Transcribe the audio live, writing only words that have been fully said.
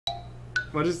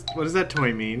What does that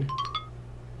toy mean?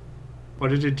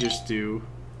 What did it just do?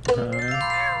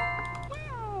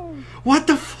 What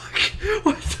the fuck?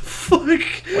 What the fuck?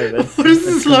 Wait, what is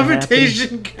this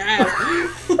levitation cat?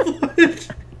 What?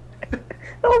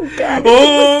 Oh god!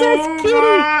 Oh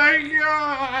my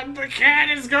god! The cat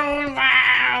is going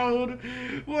wild!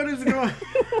 What is going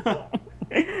on?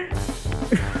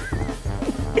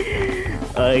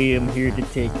 I am here to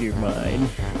take your mind.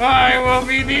 I will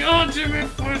be the ultimate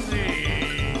pussy!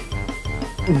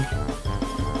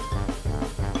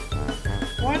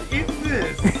 What is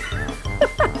this?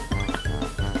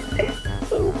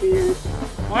 So weird.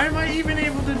 Why am I even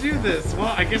able to do this?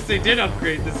 Well, I guess they did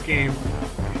upgrade this game.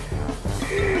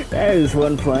 That is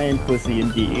one flying pussy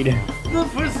indeed. The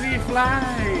pussy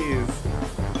flies!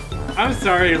 I'm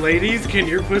sorry, ladies, can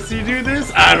your pussy do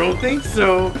this? I don't think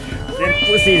so. That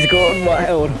pussy's going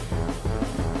wild.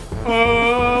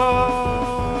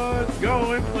 Oh, it's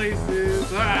going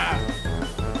places. Ah.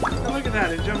 Look at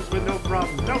that, it jumps with no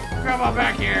problem. Don't come on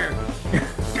back here.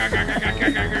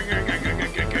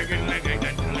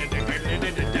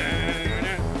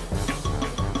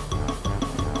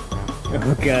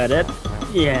 Oh, got it.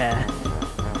 Yeah.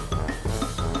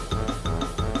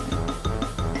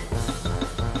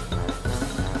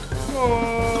 Oh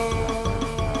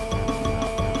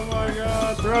my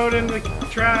god, throw it in the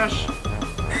trash.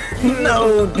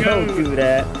 No, don't do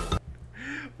that.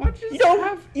 What You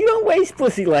don't waste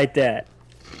pussy like that.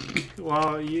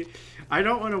 Well, I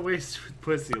don't want to waste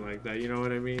pussy like that, you know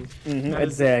what I mean?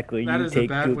 Exactly. That you is take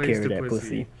a bad good waste care of of that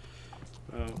pussy.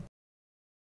 Oh.